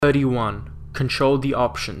31. Control the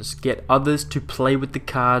options. Get others to play with the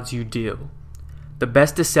cards you deal. The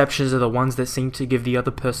best deceptions are the ones that seem to give the other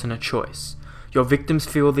person a choice. Your victims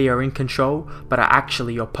feel they are in control, but are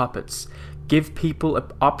actually your puppets. Give people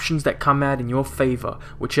options that come out in your favor,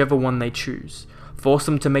 whichever one they choose. Force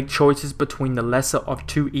them to make choices between the lesser of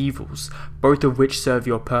two evils, both of which serve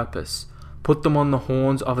your purpose. Put them on the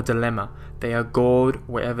horns of a dilemma. They are gored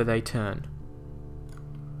wherever they turn.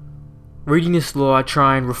 Reading this law, I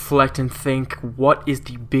try and reflect and think, what is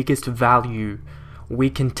the biggest value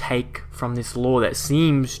we can take from this law that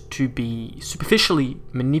seems to be superficially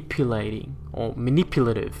manipulating or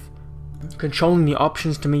manipulative? Controlling the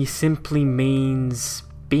options to me simply means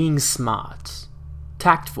being smart,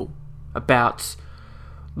 tactful about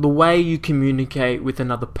the way you communicate with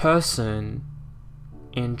another person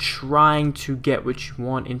in trying to get what you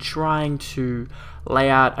want, in trying to lay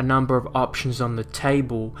out a number of options on the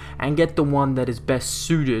table and get the one that is best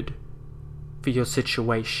suited for your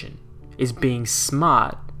situation. Is being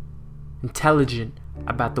smart, intelligent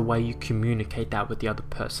about the way you communicate that with the other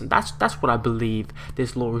person. That's what I believe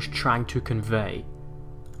this law is trying to convey.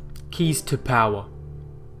 Keys to power.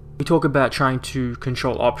 We talk about trying to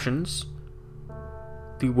control options.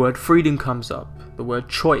 The word freedom comes up. The word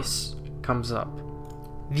choice comes up.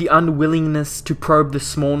 The unwillingness to probe the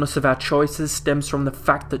smallness of our choices stems from the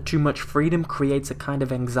fact that too much freedom creates a kind of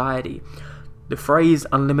anxiety. The phrase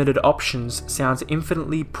unlimited options sounds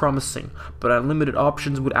infinitely promising, but unlimited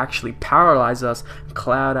options would actually paralyze us and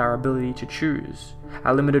cloud our ability to choose.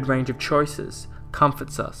 Our limited range of choices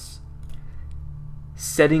comforts us.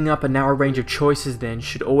 Setting up a narrow range of choices then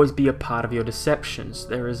should always be a part of your deceptions.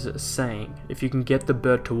 There is a saying, if you can get the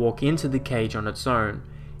bird to walk into the cage on its own,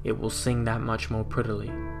 it will sing that much more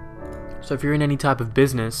prettily. So if you're in any type of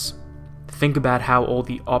business, think about how all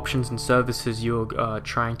the options and services you're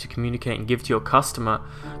trying to communicate and give to your customer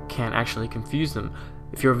can actually confuse them.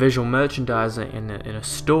 If you're a visual merchandiser in a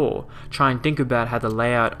store, try and think about how the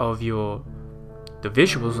layout of the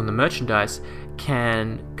visuals and the merchandise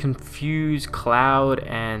can confuse, cloud,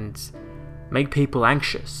 and make people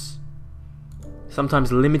anxious.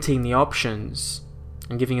 Sometimes limiting the options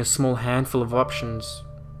and giving a small handful of options,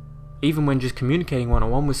 even when just communicating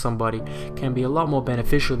one-on-one with somebody, can be a lot more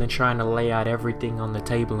beneficial than trying to lay out everything on the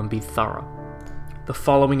table and be thorough. The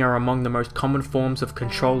following are among the most common forms of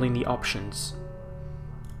controlling the options.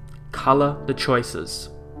 Color the choices.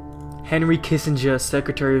 Henry Kissinger,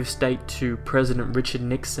 Secretary of State to President Richard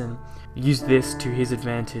Nixon, used this to his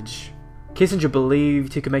advantage. Kissinger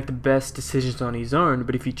believed he could make the best decisions on his own,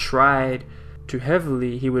 but if he tried too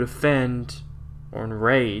heavily, he would offend or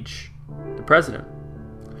enrage the president.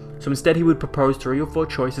 So instead he would propose 3 or 4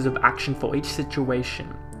 choices of action for each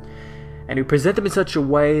situation, and he would present them in such a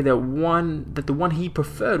way that the one he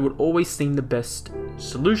preferred would always seem the best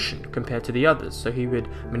solution compared to the others. So he would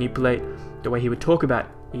manipulate the way he would talk about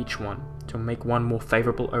each one to make one more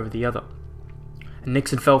favorable over the other. And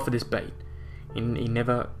Nixon fell for this bait. He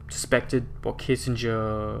never suspected what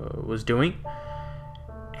Kissinger was doing,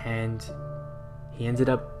 and he ended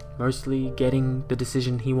up mostly getting the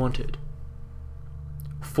decision he wanted.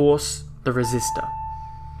 Force the resistor.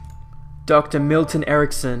 Dr. Milton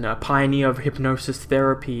Erickson, a pioneer of hypnosis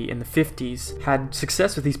therapy in the 50s, had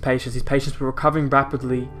success with these patients. These patients were recovering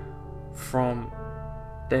rapidly from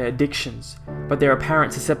their addictions, but their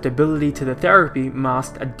apparent susceptibility to the therapy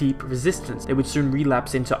masked a deep resistance. They would soon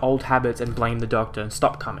relapse into old habits and blame the doctor and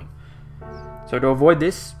stop coming. So to avoid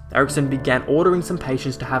this, Erickson began ordering some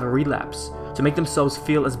patients to have a relapse, to make themselves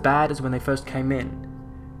feel as bad as when they first came in.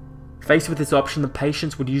 Faced with this option, the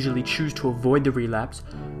patients would usually choose to avoid the relapse,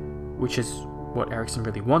 which is what Erickson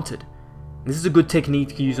really wanted. This is a good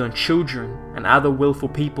technique to use on children and other willful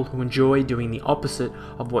people who enjoy doing the opposite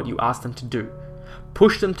of what you ask them to do.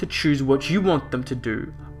 Push them to choose what you want them to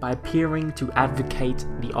do by appearing to advocate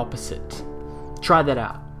the opposite. Try that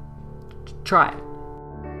out. Try it.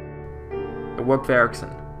 It worked for Erickson.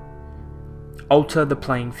 Alter the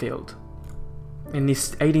playing field. In the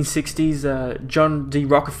 1860s, John D.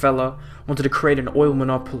 Rockefeller wanted to create an oil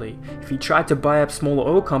monopoly. If he tried to buy up smaller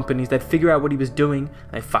oil companies, they'd figure out what he was doing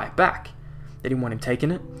and they'd fight back. They didn't want him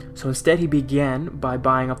taking it, so instead he began by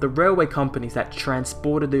buying up the railway companies that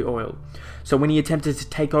transported the oil. So when he attempted to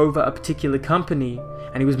take over a particular company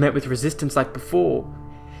and he was met with resistance like before,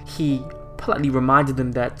 he politely reminded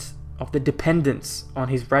them of the dependence on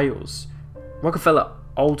his rails. Rockefeller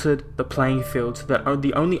altered the playing field so that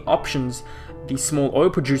the only options the small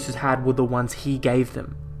oil producers had were the ones he gave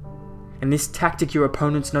them. In this tactic, your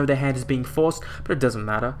opponents know their hand is being forced, but it doesn't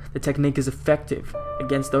matter. The technique is effective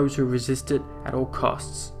against those who resist it at all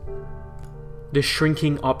costs. The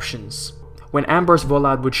shrinking options. When Ambrose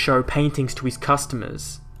Vollard would show paintings to his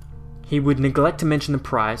customers, he would neglect to mention the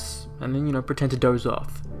price and then, pretend to doze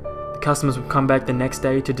off. The customers would come back the next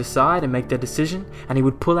day to decide and make their decision, and he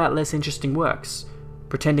would pull out less interesting works,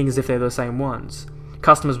 pretending as if they're the same ones.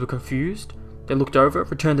 Customers were confused, they looked over,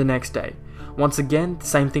 returned the next day. Once again, the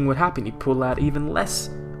same thing would happen. He'd pull out even less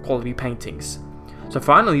quality paintings. So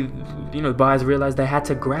finally, the buyers realized they had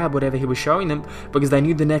to grab whatever he was showing them because they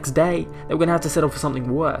knew the next day they were going to have to settle for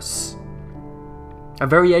something worse. A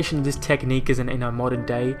variation of this technique in our modern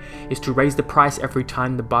day is to raise the price every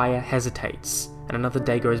time the buyer hesitates and another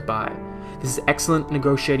day goes by. This is an excellent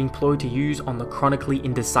negotiating ploy to use on the chronically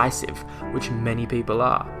indecisive, which many people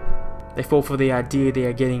are. They fall for the idea they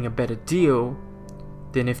are getting a better deal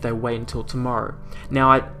than if they wait until tomorrow. Now,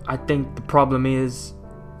 I think the problem is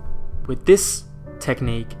with this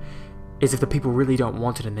technique is if the people really don't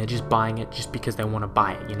want it and they're just buying it just because they want to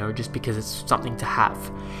buy it, just because it's something to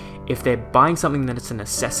have. If they're buying something that it's a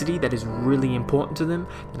necessity that is really important to them,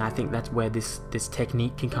 then I think that's where this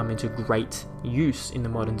technique can come into great use in the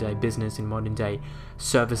modern day business, in modern day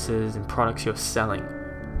services and products you're selling.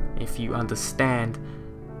 If you understand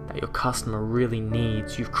that your customer really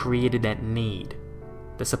needs, you've created that need,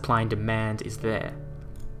 the supply and demand is there,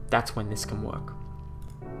 that's when this can work.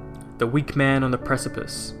 The weak man on the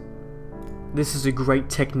precipice. This is a great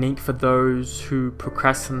technique for those who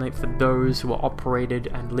procrastinate, for those who are operated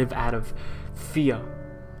and live out of fear.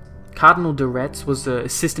 Cardinal de Retz was the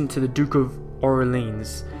assistant to the Duke of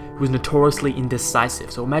Orleans, who was notoriously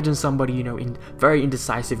indecisive. So imagine somebody, very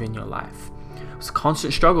indecisive in your life. It was a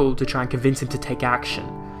constant struggle to try and convince him to take action.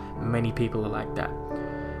 Many people are like that.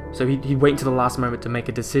 So he'd wait until the last moment to make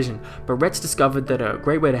a decision. But Retz discovered that a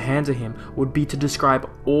great way to handle him would be to describe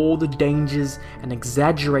all the dangers and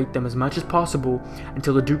exaggerate them as much as possible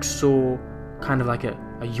until the Duke saw kind of like a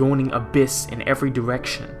yawning abyss in every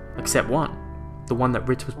direction, except one, the one that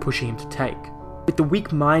Retz was pushing him to take. With the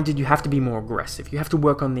weak-minded, you have to be more aggressive. You have to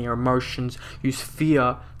work on their emotions, use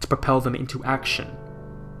fear to propel them into action.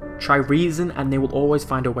 Try reason and they will always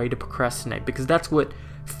find a way to procrastinate, because that's what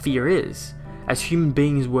fear is. As human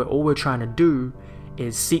beings, all we're trying to do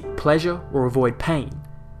is seek pleasure or avoid pain.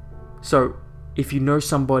 So if you know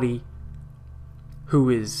somebody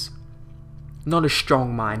who is not as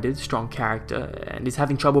strong-minded, strong character, and is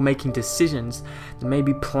having trouble making decisions, then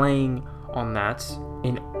maybe playing on that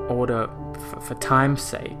in order for time's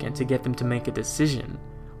sake and to get them to make a decision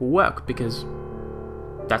will work, because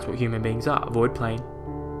that's what human beings are. Avoid pain,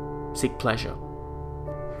 seek pleasure.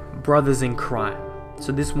 Brothers in crime.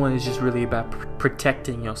 So this one is just really about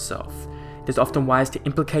protecting yourself. It is often wise to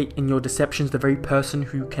implicate in your deceptions the very person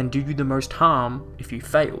who can do you the most harm if you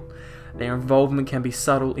fail. Their involvement can be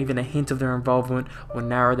subtle, even a hint of their involvement will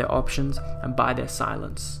narrow their options and buy their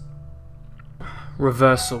silence.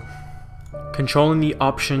 Reversal. Controlling the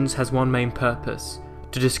options has one main purpose: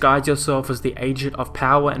 to disguise yourself as the agent of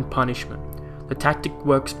power and punishment. The tactic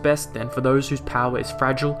works best then for those whose power is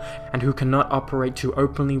fragile and who cannot operate too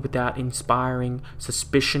openly without inspiring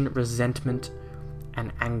suspicion, resentment,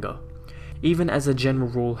 and anger. Even as a general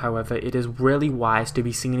rule, however, it is rarely wise to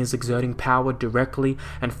be seen as exerting power directly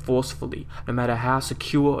and forcefully, no matter how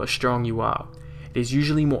secure or strong you are. It is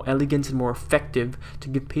usually more elegant and more effective to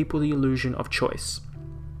give people the illusion of choice.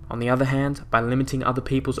 On the other hand, by limiting other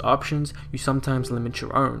people's options, you sometimes limit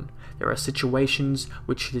your own. There are situations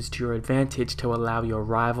which it is to your advantage to allow your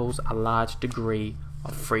rivals a large degree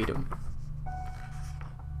of freedom.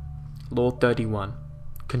 Law 31.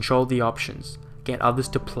 Control the options. Get others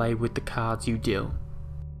to play with the cards you deal.